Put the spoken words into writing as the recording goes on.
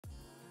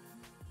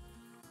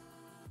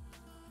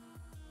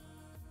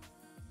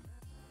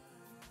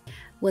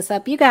What's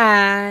up, you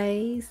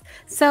guys?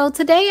 So,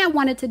 today I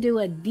wanted to do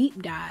a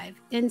deep dive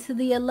into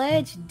the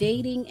alleged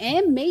dating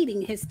and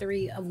mating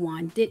history of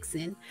Juan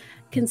Dixon,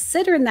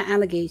 considering the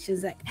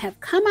allegations that have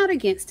come out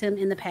against him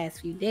in the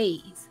past few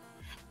days.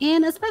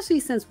 And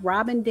especially since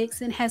Robin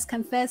Dixon has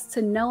confessed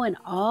to knowing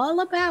all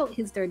about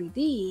his dirty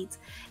deeds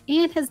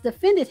and has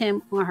defended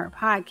him on her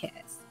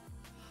podcast.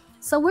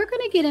 So, we're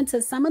going to get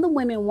into some of the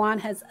women Juan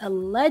has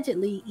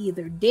allegedly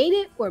either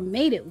dated or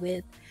mated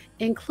with,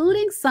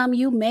 including some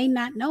you may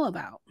not know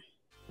about.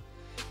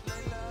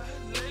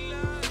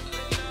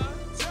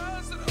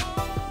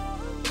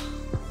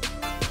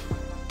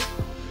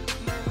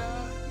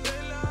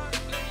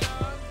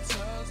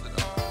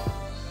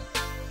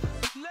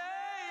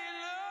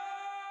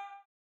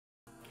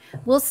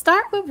 We'll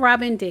start with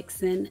Robin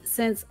Dixon,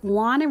 since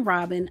Juan and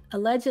Robin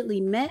allegedly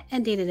met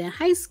and dated in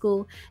high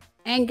school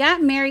and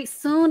got married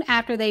soon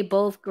after they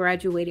both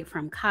graduated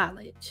from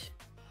college.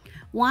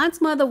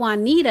 Juan's mother,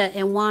 Juanita,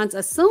 and Juan's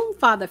assumed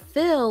father,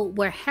 Phil,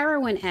 were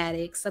heroin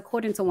addicts,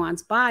 according to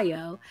Juan's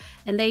bio,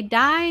 and they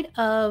died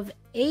of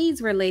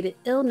AIDS-related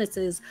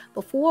illnesses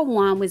before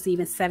Juan was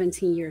even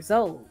 17 years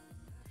old.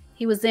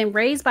 He was then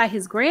raised by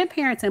his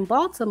grandparents in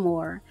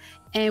Baltimore,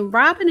 and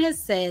Robin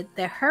has said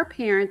that her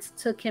parents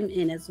took him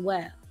in as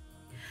well.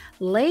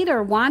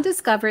 Later, Juan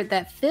discovered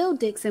that Phil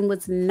Dixon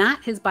was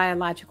not his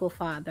biological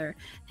father,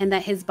 and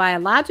that his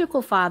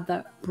biological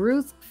father,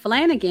 Bruce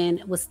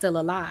Flanagan, was still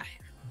alive.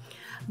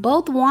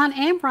 Both Juan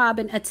and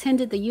Robin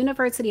attended the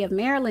University of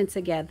Maryland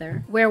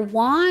together, where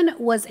Juan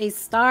was a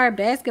star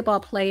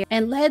basketball player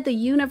and led the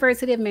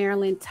University of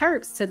Maryland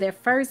Terps to their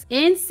first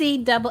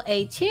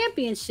NCAA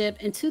championship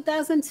in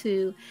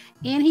 2002,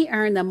 and he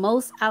earned the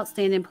Most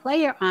Outstanding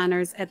Player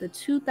honors at the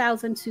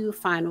 2002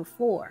 Final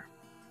Four.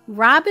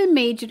 Robin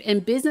majored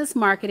in business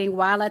marketing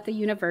while at the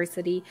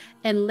university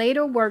and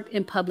later worked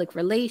in public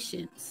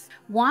relations.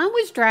 Juan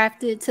was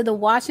drafted to the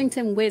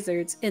Washington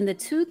Wizards in the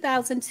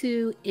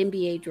 2002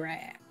 NBA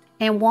draft.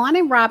 And Juan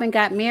and Robin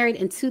got married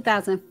in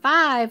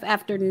 2005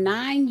 after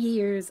 9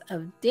 years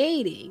of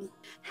dating.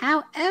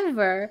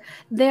 However,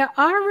 there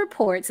are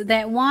reports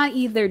that Juan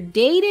either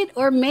dated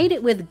or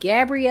mated with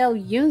Gabrielle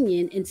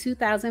Union in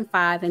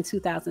 2005 and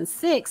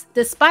 2006,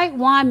 despite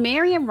Juan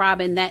marrying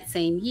Robin that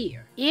same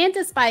year, and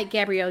despite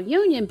Gabrielle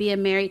Union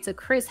being married to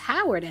Chris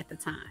Howard at the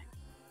time.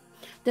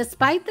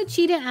 Despite the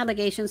cheating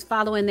allegations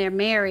following their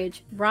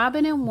marriage,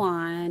 Robin and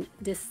Juan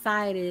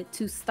decided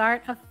to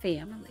start a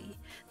family.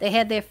 They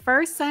had their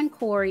first son,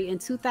 Corey, in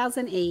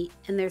 2008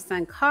 and their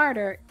son,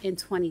 Carter, in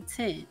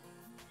 2010.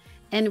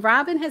 And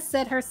Robin has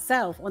said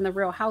herself on The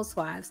Real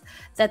Housewives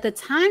that the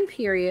time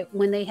period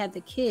when they had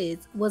the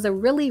kids was a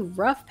really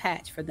rough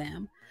patch for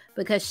them,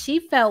 because she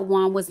felt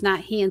Juan was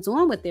not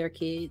hands-on with their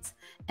kids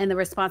and the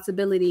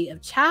responsibility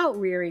of child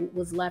rearing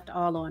was left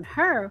all on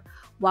her,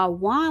 while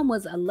Juan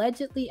was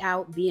allegedly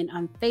out being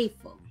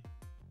unfaithful.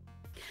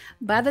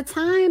 By the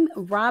time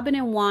Robin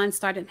and Juan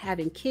started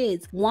having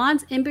kids,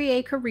 Juan's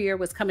NBA career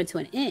was coming to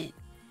an end,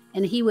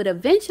 and he would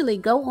eventually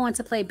go on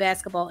to play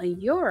basketball in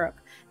Europe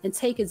and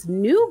take his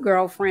new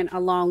girlfriend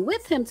along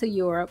with him to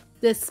Europe,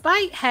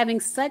 despite having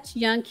such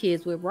young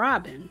kids with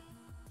Robin.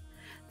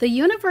 The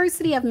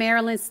University of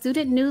Maryland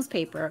student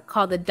newspaper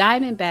called the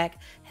Diamondback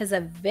has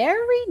a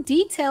very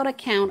detailed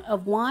account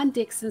of Juan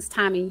Dixon's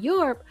time in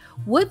Europe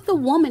with the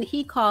woman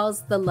he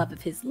calls the love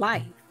of his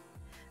life.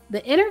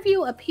 The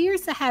interview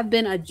appears to have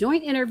been a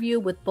joint interview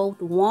with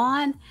both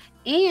Juan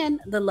and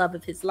the love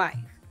of his life.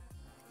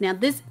 Now,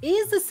 this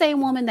is the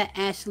same woman that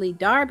Ashley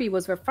Darby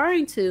was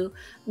referring to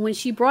when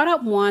she brought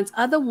up Juan's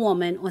other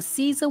woman on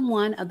season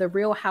 1 of The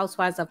Real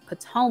Housewives of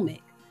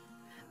Potomac.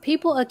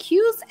 People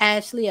accused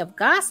Ashley of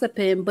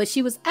gossiping, but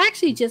she was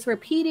actually just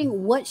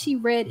repeating what she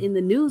read in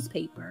the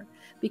newspaper,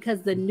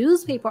 because the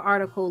newspaper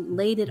article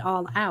laid it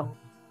all out.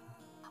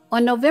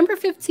 On November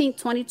 15,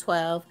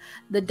 2012,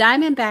 the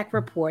Diamondback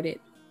reported,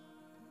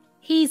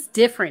 "He's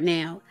different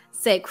now,"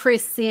 said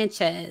Chris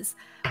Sanchez,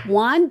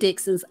 Juan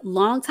Dixon's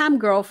longtime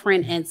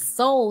girlfriend and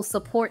sole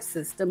support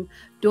system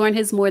during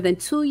his more than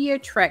 2-year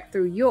trek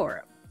through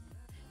Europe.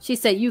 She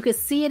said you could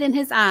see it in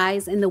his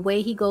eyes and the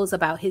way he goes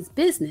about his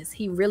business.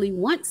 He really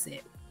wants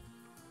it.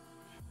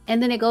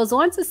 And then it goes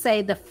on to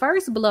say the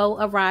first blow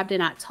arrived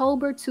in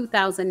October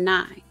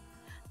 2009.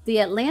 The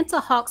Atlanta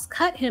Hawks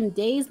cut him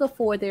days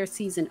before their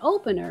season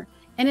opener,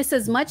 and it's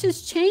as much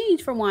as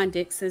changed for Juan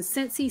Dixon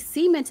since he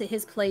cemented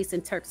his place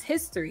in Terps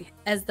history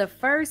as the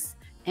first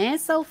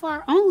and so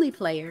far only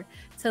player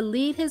to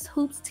lead his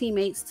hoops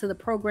teammates to the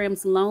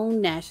program's lone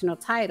national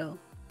title.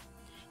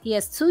 He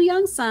has 2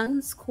 young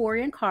sons,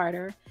 Corey and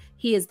Carter.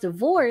 He is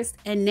divorced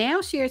and now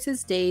shares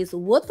his days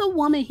with a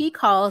woman he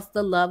calls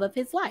the love of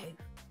his life.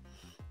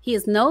 He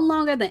is no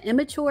longer the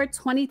immature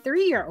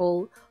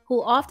 23-year-old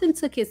who often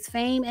took his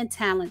fame and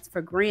talents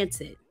for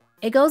granted.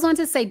 It goes on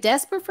to say,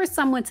 desperate for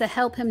someone to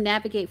help him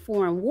navigate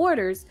foreign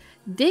waters,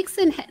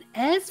 Dixon had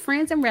asked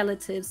friends and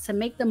relatives to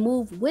make the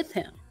move with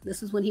him.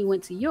 This is when he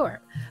went to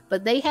Europe,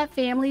 but they had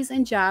families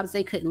and jobs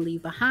they couldn't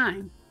leave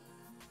behind.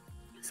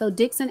 So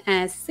Dixon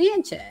asked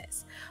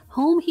Sanchez,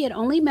 whom he had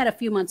only met a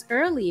few months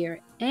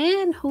earlier,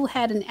 and who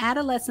had an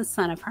adolescent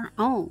son of her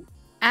own.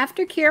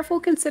 After careful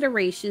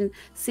consideration,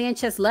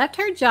 Sanchez left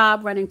her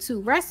job running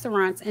 2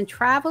 restaurants and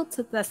traveled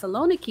to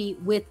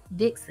Thessaloniki with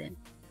Dixon.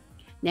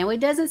 Now, it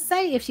doesn't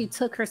say if she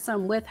took her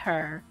son with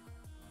her,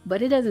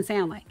 but it doesn't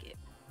sound like it.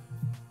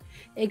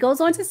 It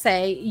goes on to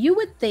say, you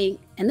would think,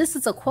 and this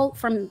is a quote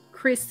from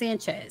Chris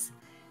Sanchez,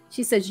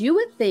 she says, you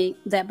would think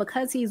that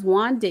because he's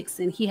Juan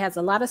Dixon, he has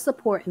a lot of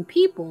support and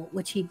people,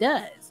 which he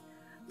does.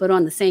 But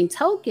on the same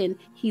token,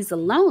 he's a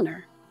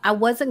loner. I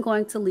wasn't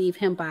going to leave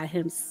him by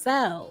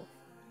himself.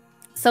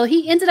 So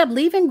he ended up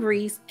leaving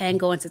Greece and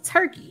going to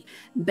Turkey.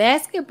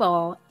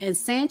 Basketball and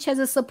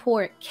Sanchez's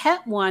support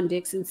kept Juan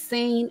Dixon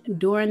sane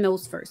during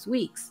those first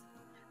weeks.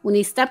 When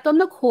he stepped on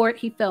the court,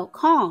 he felt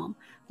calm.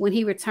 When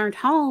he returned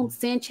home,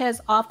 Sanchez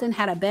often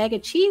had a bag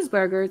of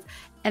cheeseburgers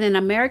and an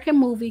American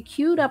movie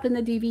queued up in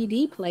the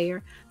DVD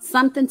player,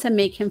 something to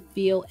make him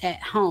feel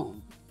at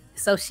home.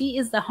 So she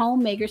is the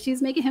homemaker.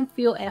 She's making him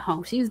feel at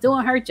home. She's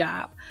doing her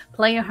job,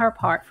 playing her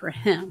part for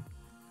him.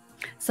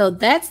 So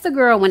that's the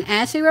girl. When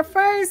Ashley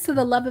refers to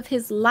the love of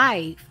his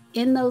life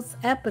in those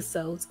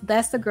episodes,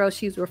 that's the girl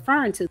she's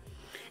referring to.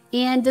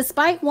 And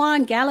despite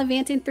Juan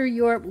gallivanting through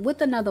Europe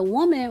with another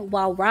woman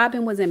while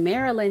Robin was in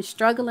Maryland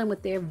struggling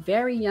with their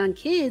very young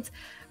kids,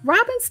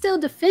 Robin still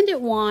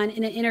defended Juan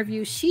in an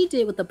interview she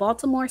did with the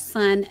Baltimore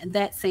Sun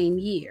that same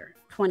year,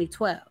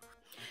 2012.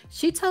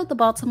 She told the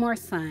Baltimore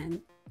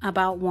Sun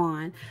about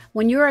Juan,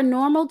 when you're a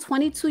normal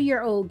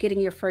 22-year-old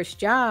getting your first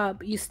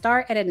job, you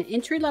start at an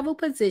entry-level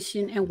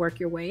position and work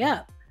your way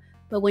up.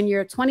 But when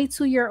you're a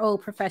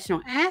 22-year-old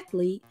professional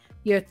athlete,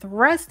 you're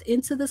thrust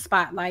into the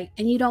spotlight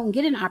and you don't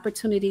get an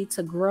opportunity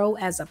to grow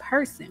as a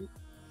person.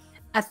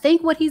 I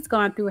think what he's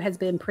gone through has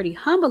been pretty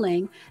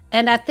humbling,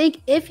 and I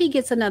think if he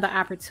gets another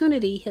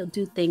opportunity, he'll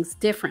do things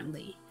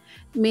differently,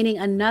 meaning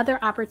another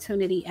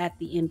opportunity at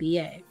the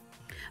NBA.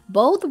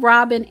 Both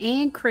Robin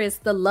and Chris,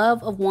 the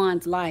love of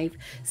Juan's life,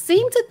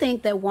 seem to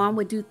think that Juan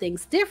would do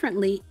things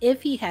differently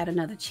if he had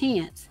another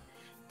chance.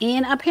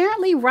 And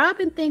apparently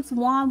Robin thinks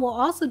Juan will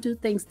also do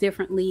things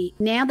differently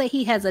now that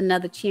he has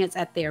another chance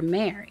at their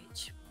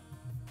marriage.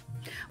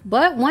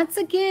 But once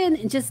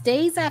again, just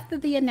days after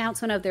the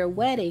announcement of their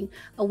wedding,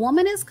 a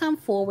woman has come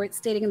forward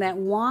stating that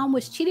Juan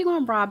was cheating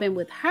on Robin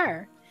with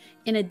her,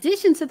 in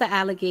addition to the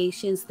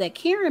allegations that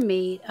Karen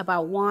made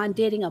about Juan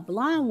dating a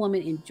blonde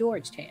woman in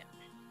Georgetown.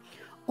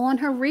 On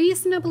her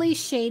Reasonably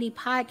Shady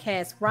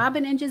podcast,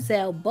 Robin and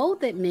Giselle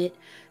both admit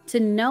to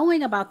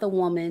knowing about the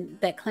woman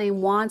that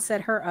claimed Juan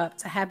set her up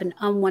to have an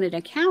unwanted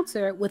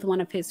encounter with one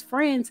of his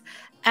friends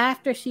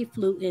after she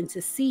flew in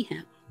to see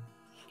him.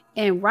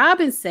 And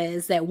Robin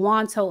says that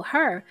Juan told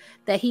her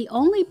that he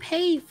only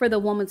paid for the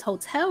woman's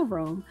hotel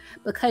room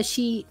because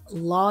she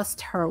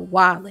lost her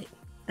wallet.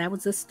 That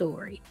was the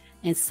story.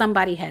 And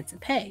somebody had to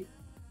pay.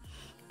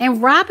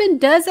 And Robin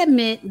does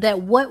admit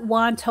that what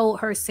Juan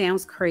told her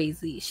sounds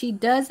crazy. She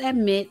does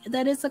admit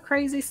that it's a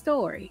crazy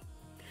story.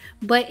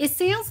 But it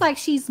sounds like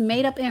she's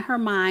made up in her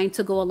mind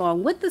to go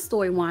along with the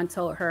story Juan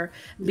told her,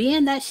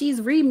 being that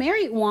she's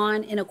remarried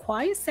Juan in a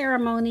quiet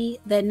ceremony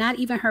that not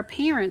even her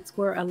parents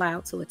were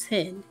allowed to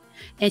attend.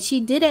 And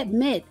she did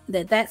admit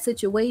that that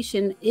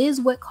situation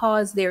is what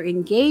caused their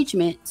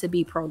engagement to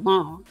be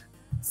prolonged.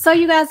 So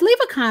you guys, leave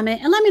a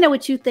comment and let me know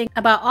what you think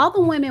about all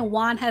the women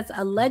Juan has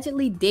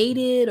allegedly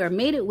dated or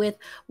made it with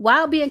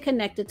while being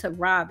connected to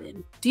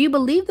Robin. Do you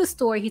believe the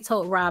story he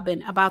told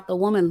Robin about the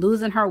woman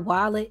losing her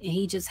wallet and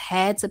he just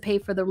had to pay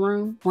for the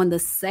room on the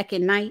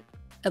second night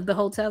of the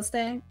hotel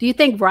stay? Do you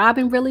think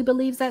Robin really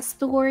believes that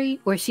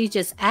story, or she's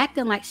just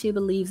acting like she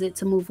believes it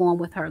to move on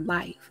with her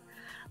life?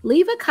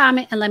 Leave a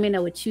comment and let me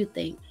know what you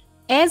think.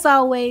 As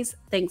always,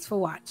 thanks for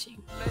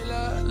watching.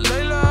 Layla,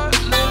 Layla,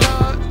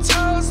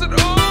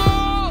 Layla,